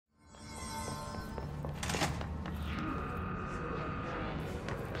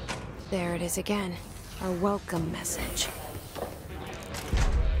There it is again. Our welcome message.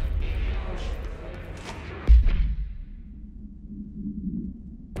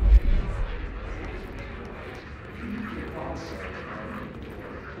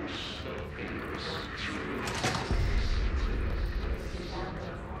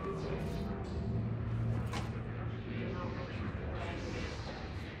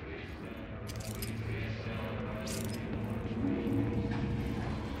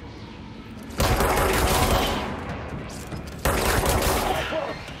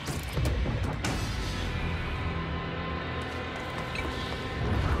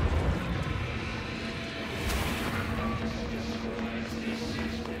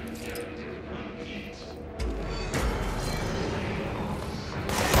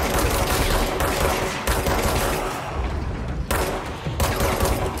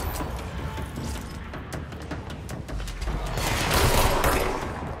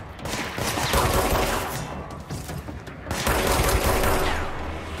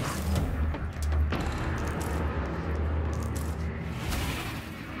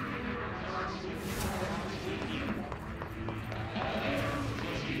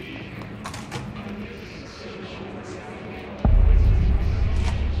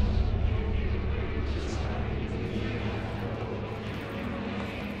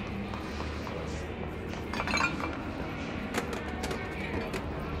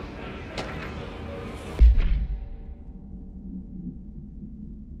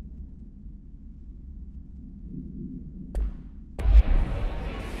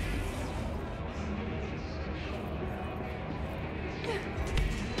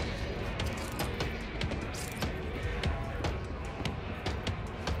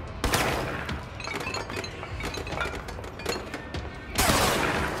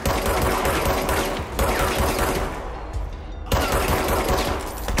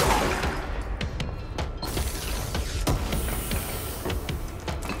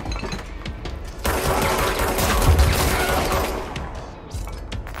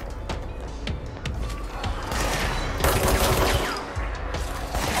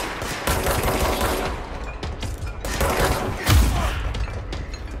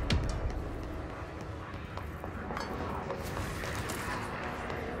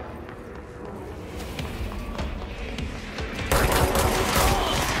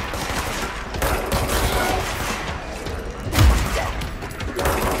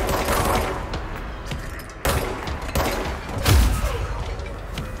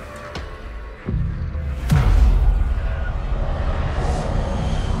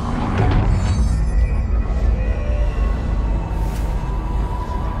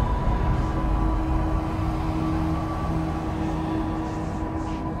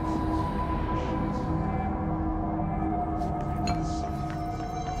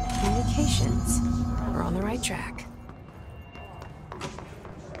 Communications. We're on the right track.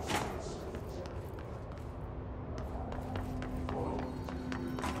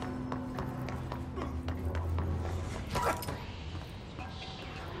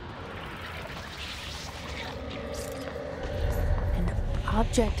 An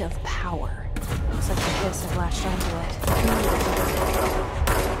object of power. Looks like the hiss have latched onto it.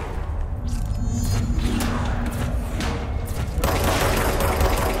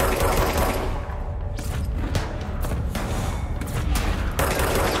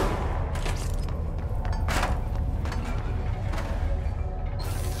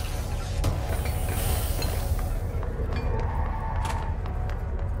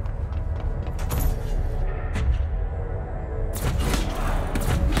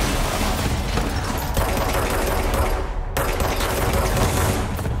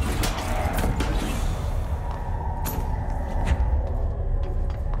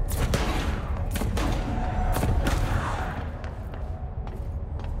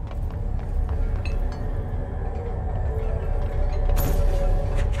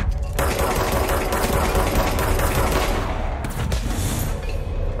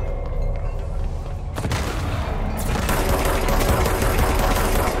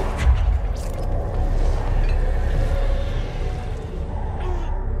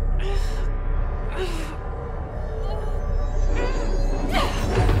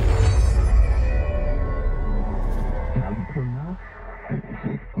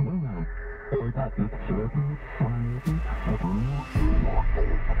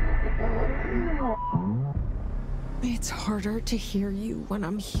 It's harder to hear you when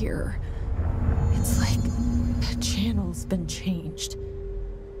I'm here. It's like the channel's been changed.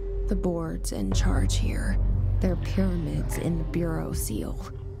 The board's in charge here. They're pyramids in the Bureau seal.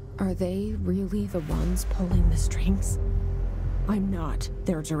 Are they really the ones pulling the strings? I'm not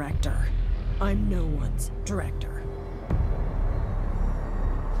their director. I'm no one's director.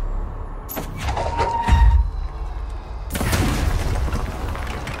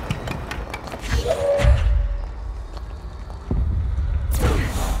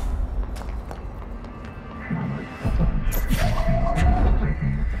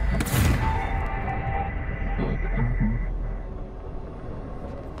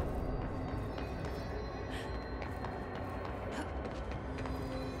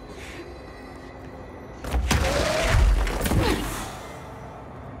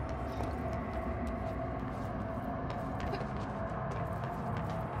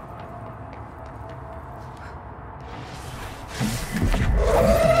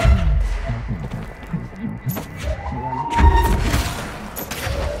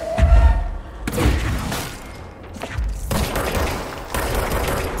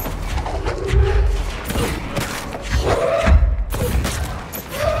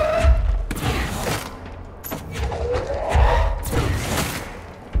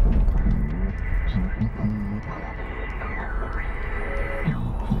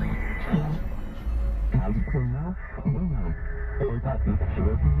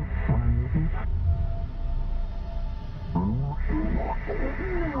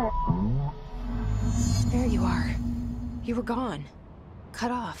 There you are. You were gone.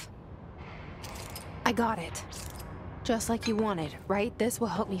 Cut off. I got it. Just like you wanted, right? This will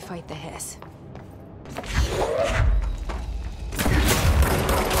help me fight the hiss.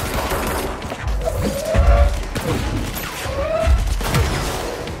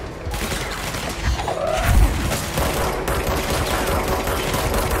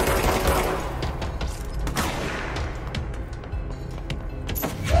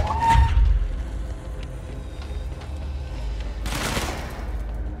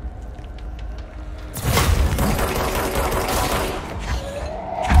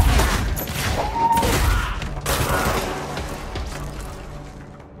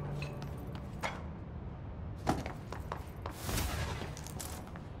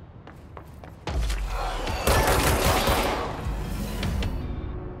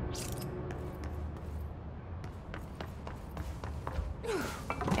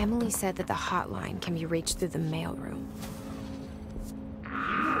 Emily said that the hotline can be reached through the mailroom.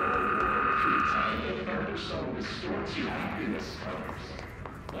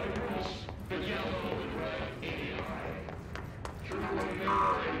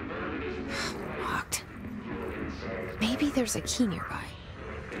 Locked. Maybe there's a key nearby.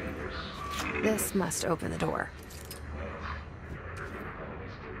 This must open the door.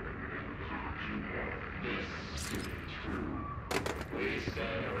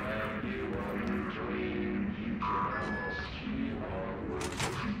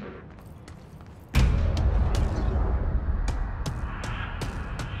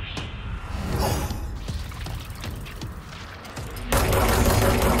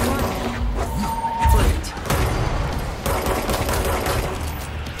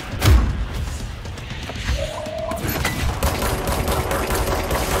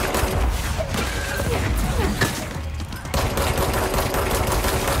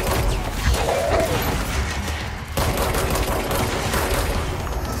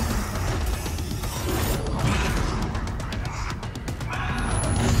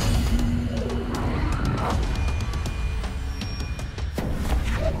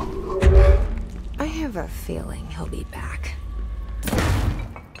 I have a feeling he'll be back.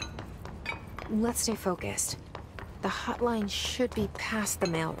 Let's stay focused. The hotline should be past the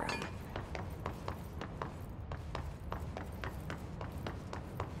mailroom.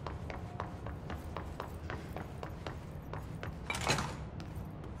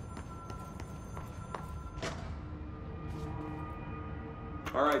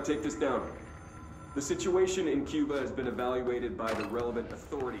 All right, take this down. The situation in Cuba has been evaluated by the relevant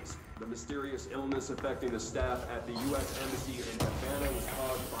authorities. The mysterious illness affecting the staff at the U.S. Embassy in Havana was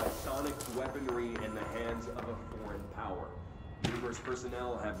caused by sonic weaponry in the hands of a foreign power. Numerous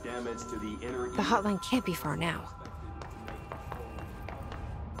personnel have damage to the inner ear. The hotline can't be far now.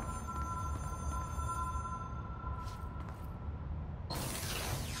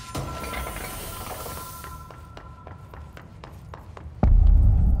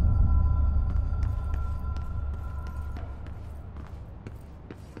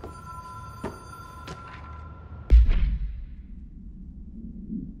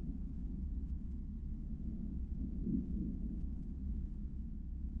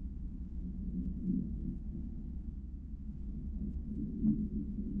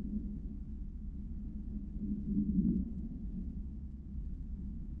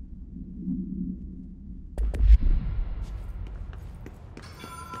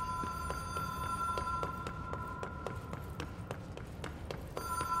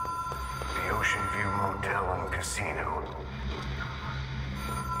 Hotel and casino.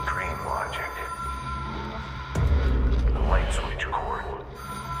 Dream logic. The light switch cord.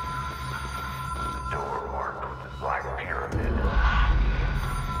 Door marked with the black pyramid.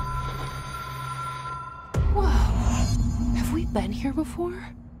 Whoa. Have we been here before?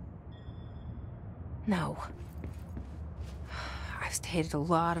 No. I've stayed at a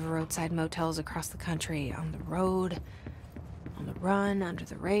lot of roadside motels across the country, on the road, on the run, under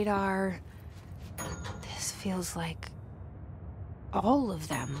the radar. This feels like all of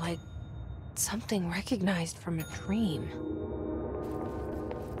them, like something recognized from a dream.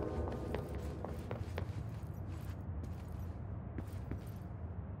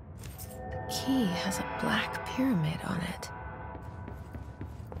 The key has a black pyramid on it.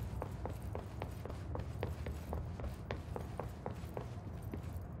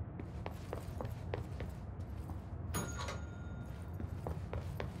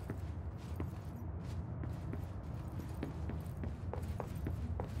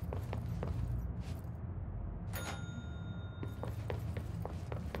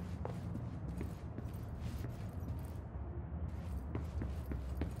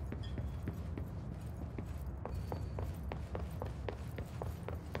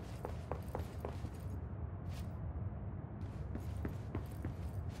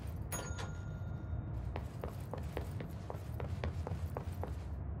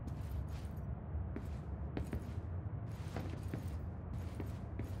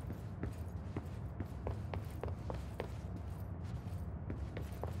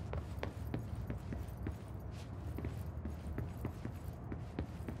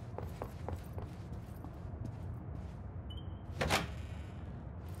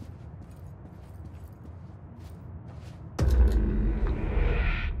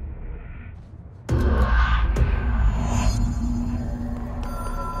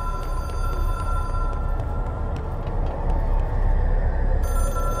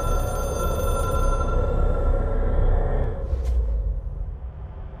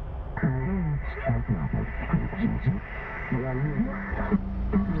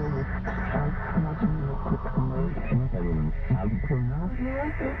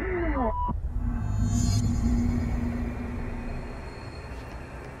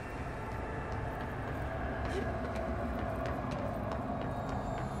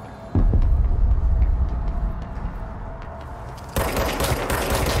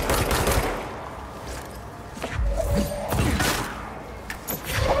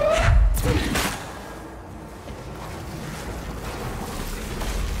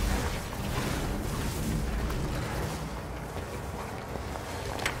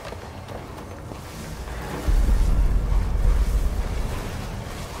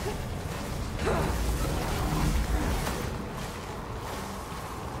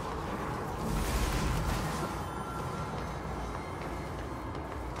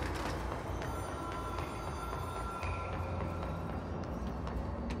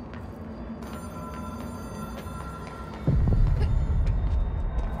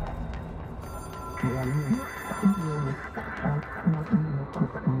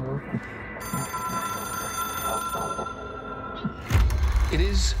 It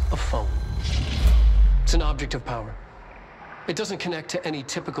is a phone. It's an object of power. It doesn't connect to any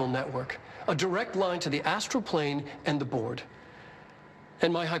typical network. A direct line to the astral plane and the board.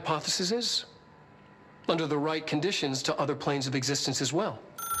 And my hypothesis is, under the right conditions, to other planes of existence as well.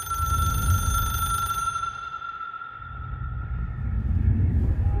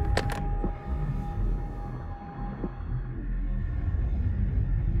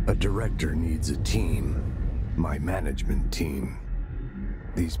 A director needs a team. My management team.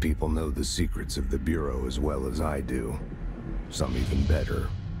 These people know the secrets of the Bureau as well as I do. Some even better.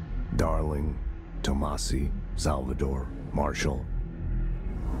 Darling, Tomasi, Salvador, Marshall.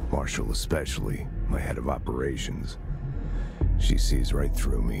 Marshall especially, my head of operations. She sees right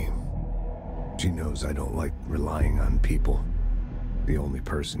through me. She knows I don't like relying on people. The only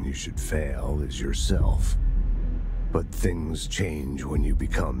person you should fail is yourself. But things change when you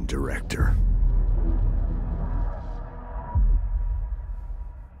become director.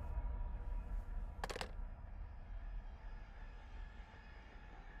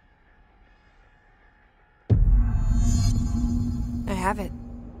 I have it.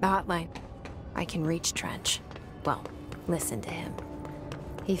 The hotline. I can reach Trench. Well, listen to him.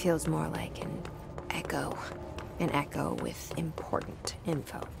 He feels more like an echo. An echo with important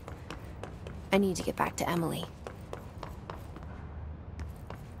info. I need to get back to Emily.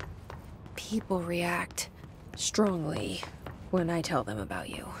 People react strongly when I tell them about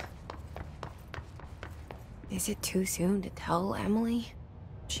you. Is it too soon to tell Emily?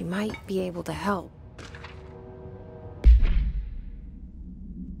 She might be able to help,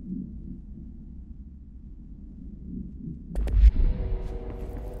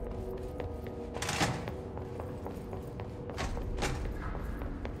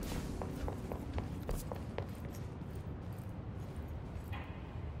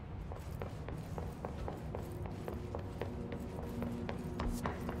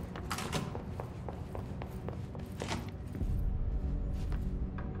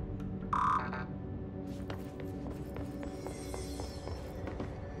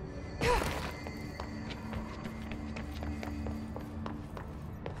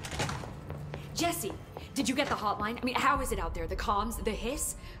 hotline? I mean, how is it out there? The comms? The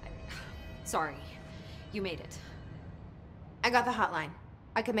hiss? Sorry. You made it. I got the hotline.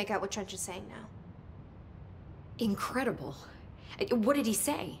 I can make out what Trench is saying now. Incredible. What did he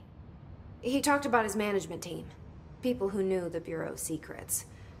say? He talked about his management team. People who knew the Bureau's secrets.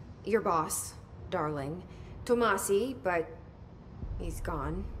 Your boss, Darling. Tomasi, but he's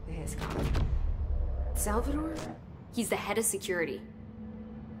gone. He's gone. Salvador? He's the head of security.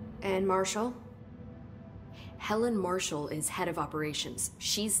 And Marshall? Helen Marshall is head of operations.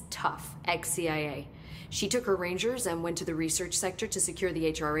 She's tough, ex-CIA. She took her Rangers and went to the research sector to secure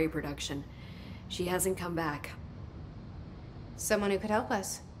the HRA production. She hasn't come back. Someone who could help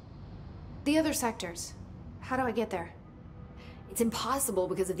us. The other sectors. How do I get there? It's impossible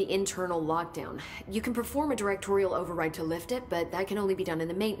because of the internal lockdown. You can perform a directorial override to lift it, but that can only be done in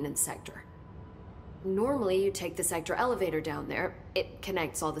the maintenance sector. Normally, you take the sector elevator down there. It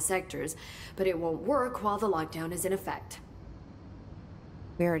connects all the sectors, but it won't work while the lockdown is in effect.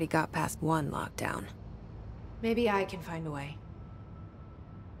 We already got past one lockdown. Maybe I can find a way.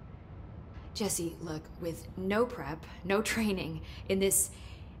 Jesse, look, with no prep, no training, in this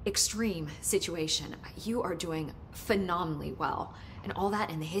extreme situation, you are doing phenomenally well. And all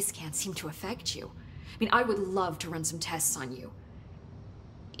that and the hiss can't seem to affect you. I mean, I would love to run some tests on you.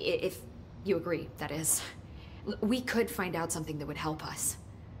 If you agree, that is. We could find out something that would help us.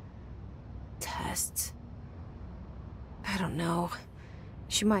 Tests? I don't know.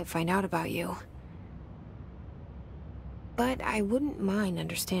 She might find out about you. But I wouldn't mind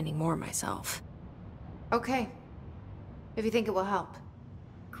understanding more myself. Okay. If you think it will help.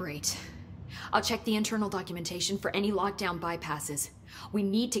 Great. I'll check the internal documentation for any lockdown bypasses. We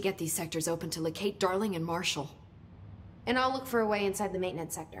need to get these sectors open to locate Darling and Marshall. And I'll look for a way inside the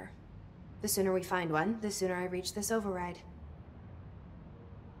maintenance sector. The sooner we find one, the sooner I reach this override.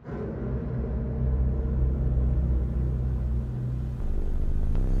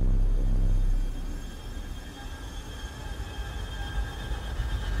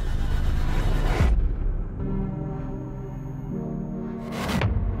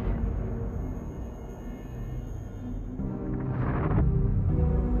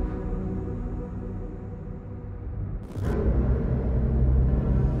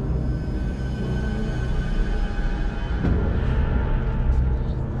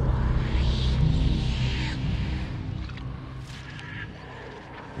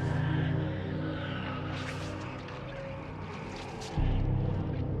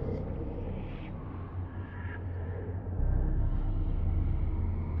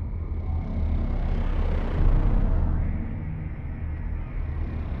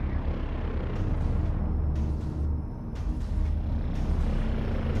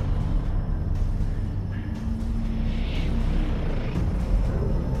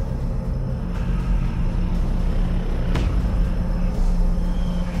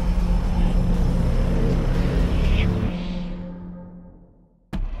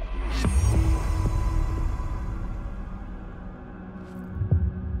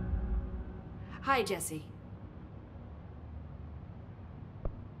 Hi, Jesse.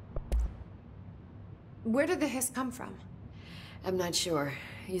 Where did the hiss come from? I'm not sure.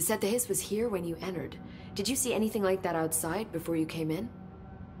 You said the hiss was here when you entered. Did you see anything like that outside before you came in?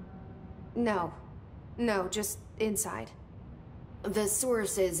 No. No, just inside. The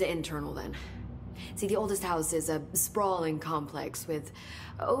source is internal, then. See, the oldest house is a sprawling complex with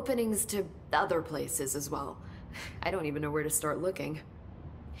openings to other places as well. I don't even know where to start looking.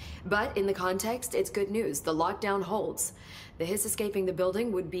 But in the context, it's good news. The lockdown holds. The hiss escaping the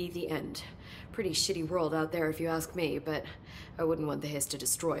building would be the end. Pretty shitty world out there if you ask me, but I wouldn't want the hiss to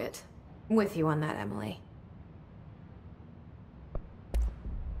destroy it. With you on that, Emily.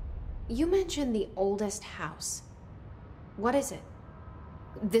 You mentioned the oldest house. What is it?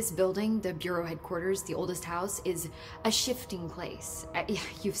 This building, the Bureau headquarters, the oldest house, is a shifting place.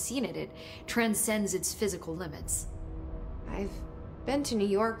 You've seen it. It transcends its physical limits. I've been to New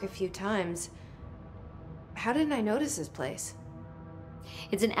York a few times. How didn't I notice this place?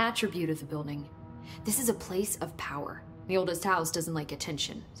 It's an attribute of the building. This is a place of power. The oldest house doesn't like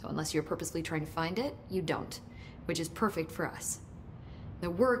attention, so unless you're purposely trying to find it, you don't, which is perfect for us.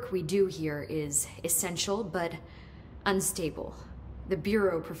 The work we do here is essential, but unstable. The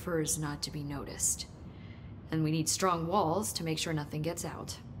Bureau prefers not to be noticed. And we need strong walls to make sure nothing gets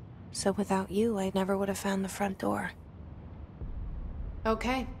out. So without you, I never would have found the front door.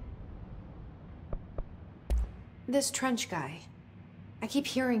 Okay. This Trench guy. I keep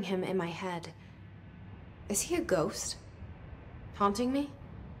hearing him in my head. Is he a ghost? Haunting me?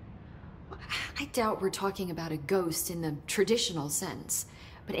 I doubt we're talking about a ghost in the traditional sense,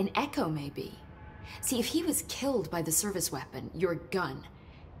 but an echo maybe. See, if he was killed by the service weapon, your gun,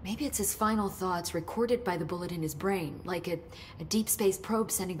 maybe it's his final thoughts recorded by the bullet in his brain, like a deep space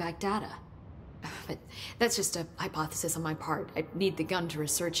probe sending back data. But that's just a hypothesis on my part. I need the gun to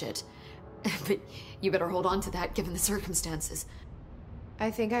research it. But you better hold on to that given the circumstances. I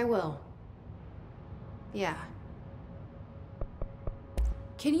think I will. Yeah.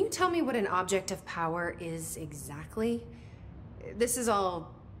 Can you tell me what an object of power is exactly? This is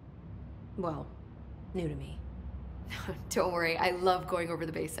all, well, new to me. Don't worry, I love going over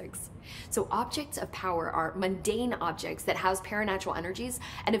the basics. So objects of power are mundane objects that house paranatural energies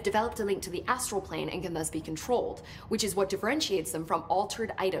and have developed a link to the astral plane and can thus be controlled, which is what differentiates them from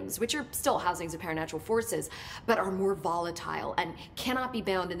altered items, which are still housings of paranatural forces, but are more volatile and cannot be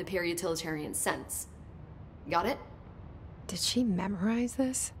bound in the pure utilitarian sense. Got it? Did she memorize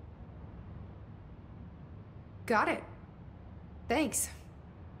this? Got it. Thanks.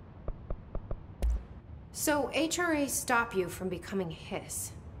 So HRA stop you from becoming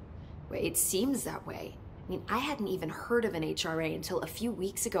his? Well, it seems that way. I mean, I hadn't even heard of an HRA until a few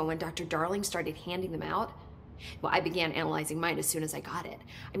weeks ago when Dr. Darling started handing them out. Well, I began analyzing mine as soon as I got it.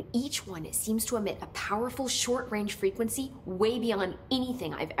 I mean, each one seems to emit a powerful short-range frequency way beyond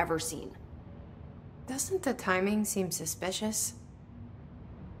anything I've ever seen. Doesn't the timing seem suspicious?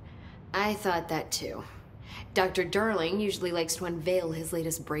 I thought that too. Dr. Darling usually likes to unveil his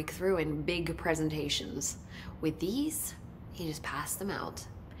latest breakthrough in big presentations. With these, he just passed them out.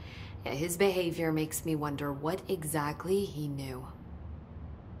 Yeah, his behavior makes me wonder what exactly he knew.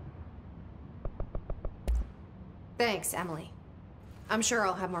 Thanks, Emily. I'm sure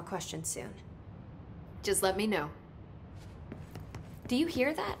I'll have more questions soon. Just let me know. Do you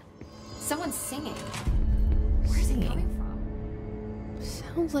hear that? Someone's singing. Where's it coming from?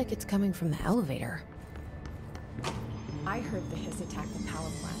 Sounds like it's coming from the elevator. I heard the HIS attack the power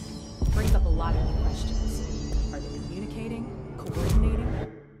plant. Brings up a lot of new questions. Are they communicating? Coordinating?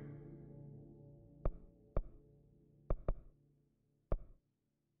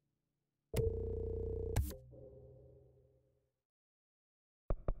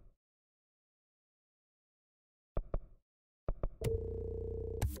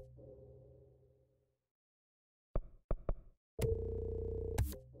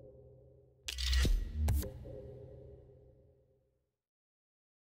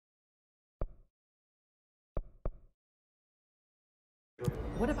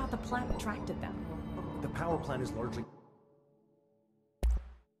 What about the plant attracted them? The power plant is largely...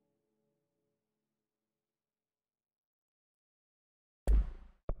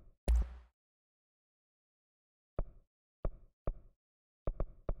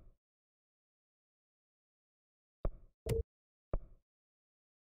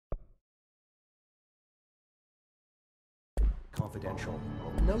 confidential.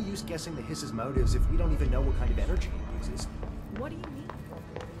 No use guessing the HIS's motives if we don't even know what kind of energy he uses. What do you mean?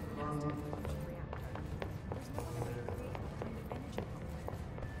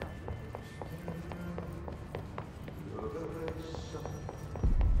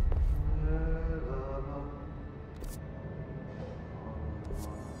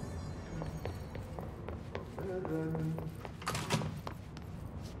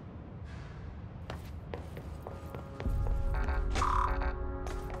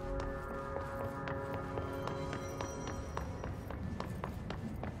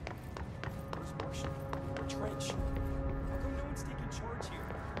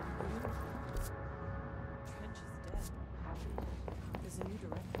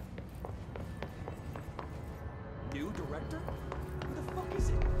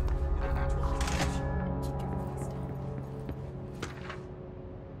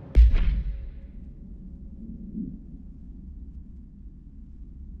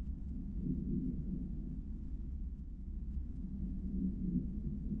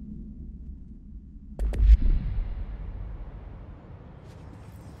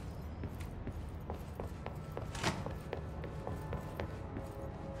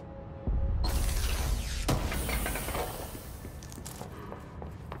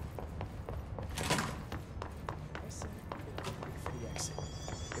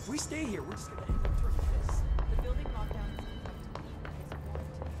 If we stay here, we're just gonna end up through this. The building lockdown is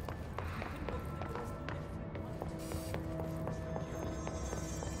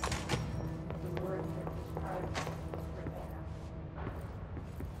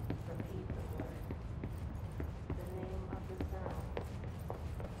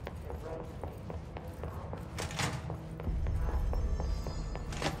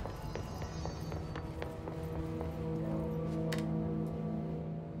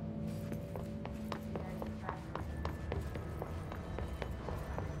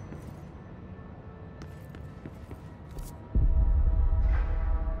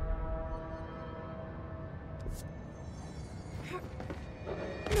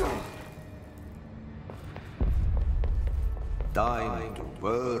Time to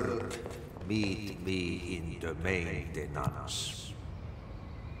work. Meet me in the maintenance.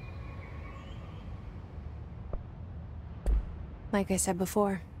 Like I said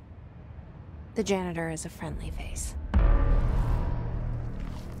before, the janitor is a friendly face.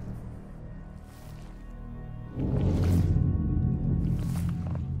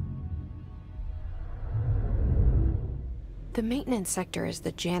 The maintenance sector is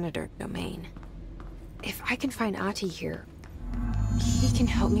the janitor domain. If I can find Ahti here, he can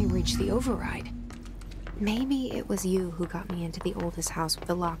help me reach the override. Maybe it was you who got me into the oldest house with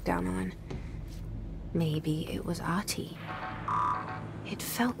the lockdown on. Maybe it was Ahti. It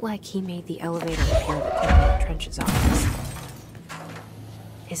felt like he made the elevator appear that came out of Trench's office.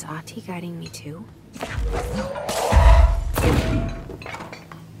 Is Ahti guiding me too?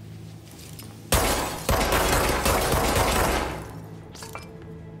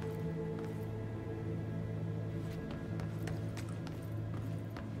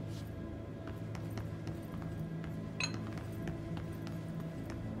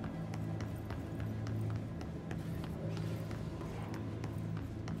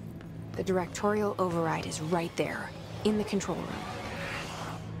 The directorial override is right there, in the control room.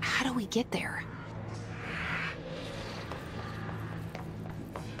 How do we get there?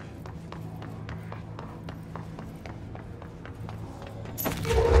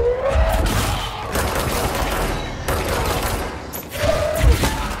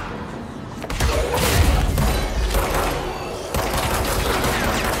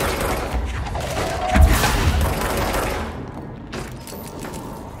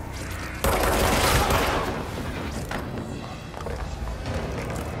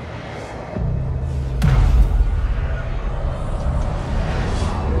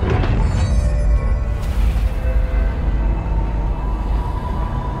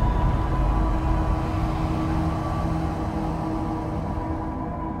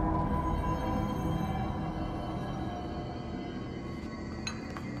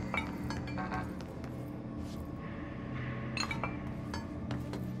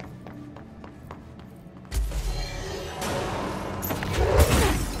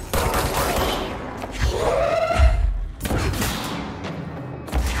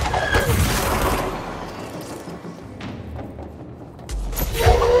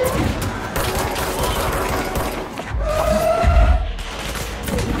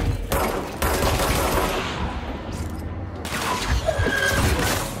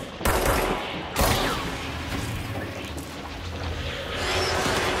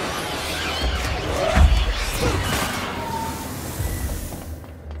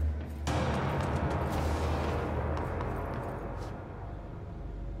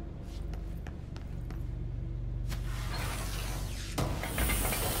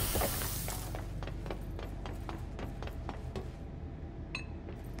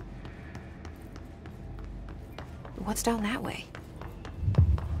 What's down that way?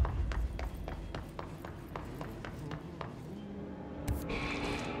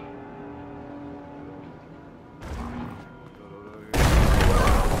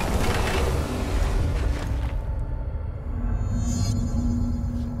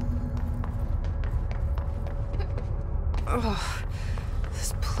 Ugh,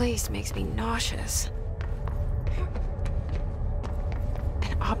 this place makes me nauseous.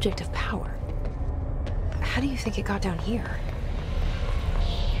 An object of power. How do you think it got down here?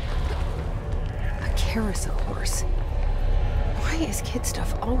 A carousel horse. Why is kid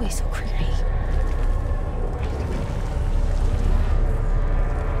stuff always so creepy?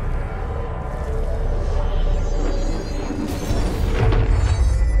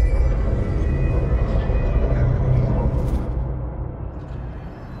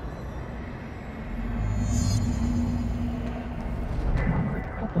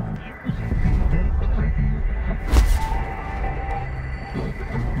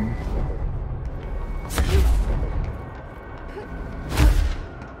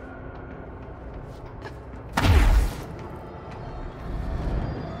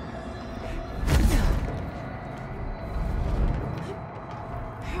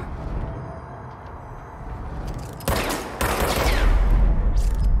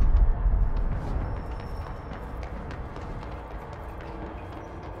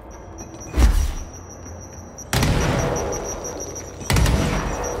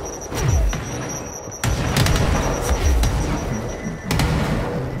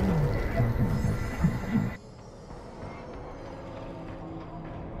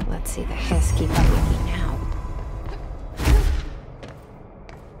 Let's see the hiss keep up with me now.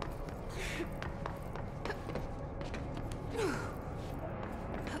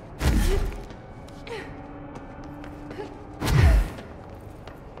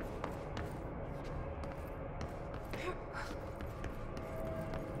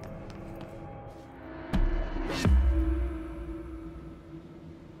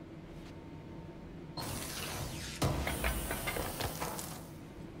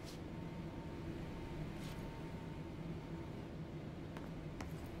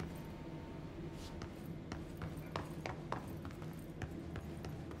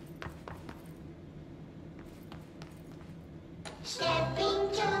 Step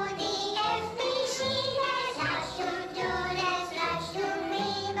into the FBC, there's lots to do, there's lots to be,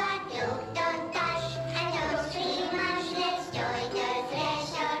 but you don't touch and don't scream much. Let's join the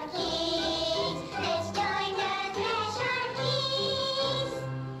treasure keys. Let's join the treasure keys.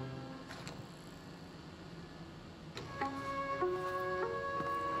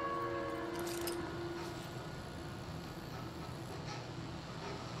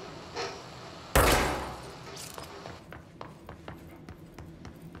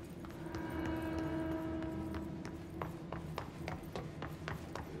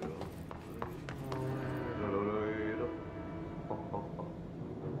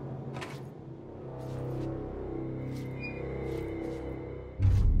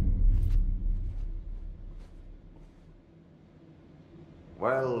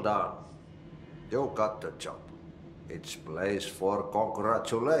 Well done. You got the job. It's place for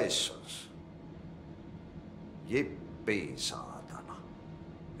congratulations. Yippee, saatana.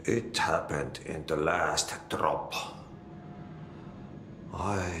 It happened in the last drop.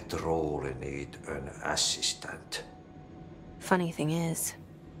 I truly need an assistant. Funny thing is,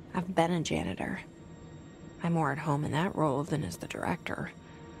 I've been a janitor. I'm more at home in that role than as the director.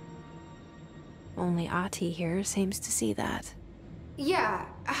 Only Ati here seems to see that. Yeah,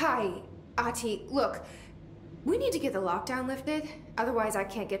 hi, Ati. Look, we need to get the lockdown lifted, otherwise I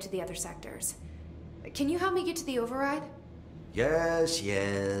can't get to the other sectors. Can you help me get to the override? Yes,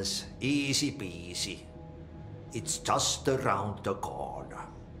 yes. Easy peasy. It's just around the corner.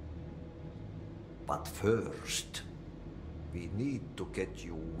 But first, we need to get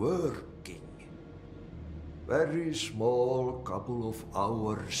you working. Very small, couple of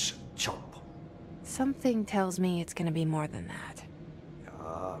hours job. Something tells me it's gonna be more than that.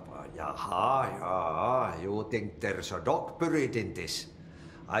 Yeah. You think there's a dog buried in this?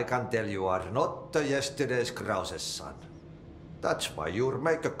 I can tell you are not yesterday's Krause's son. That's why you'll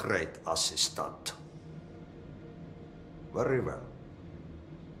make a great assistant. Very well.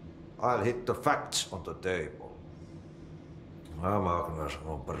 I'll hit the facts on the table. Mä kyllä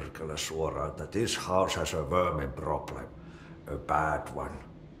sanon perkele suoraan, että this house has a vermin problem. A bad one.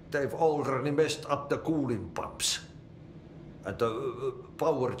 They've already messed up the cooling pumps. And the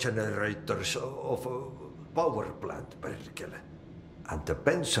power generators of a power plant, perkele. And the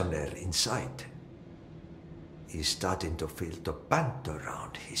pensioner inside is starting to feel the band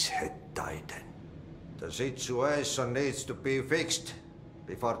around his head tighten. The situation needs to be fixed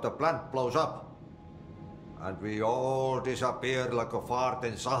before the plant blows up. And we all disappear like a fart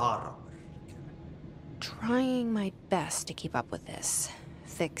in Sahara. Trying my best to keep up with this.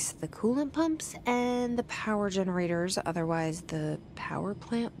 Fix the coolant pumps and the power generators, otherwise the power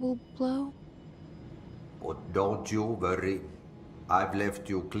plant will blow. But don't you worry. I've left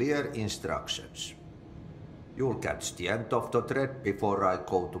you clear instructions. You'll catch the end of the thread before I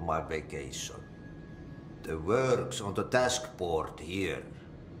go to my vacation. The work's on the task board here.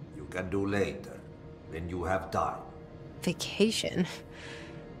 You can do later, when you have time. Vacation?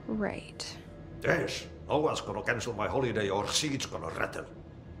 Right. Yes, no one's gonna cancel my holiday or seat's gonna rattle.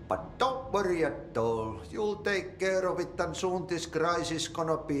 But don't worry at all. You'll take care of it and soon this crisis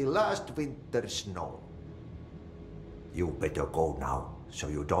gonna be last winter's snow. You better go now, so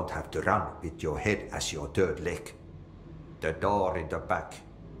you don't have to run with your head as your third leg. The door in the back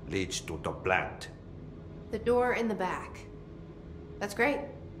leads to the plant. The door in the back. That's great.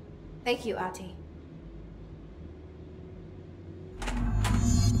 Thank you, Ati.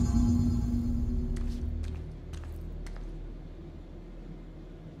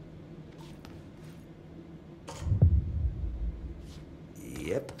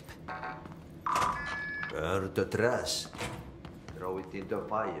 Yep. Burn the trash. Throw it in the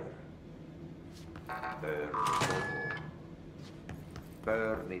fire. Burn the coal.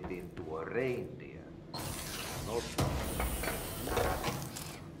 Burn it into a reindeer. Not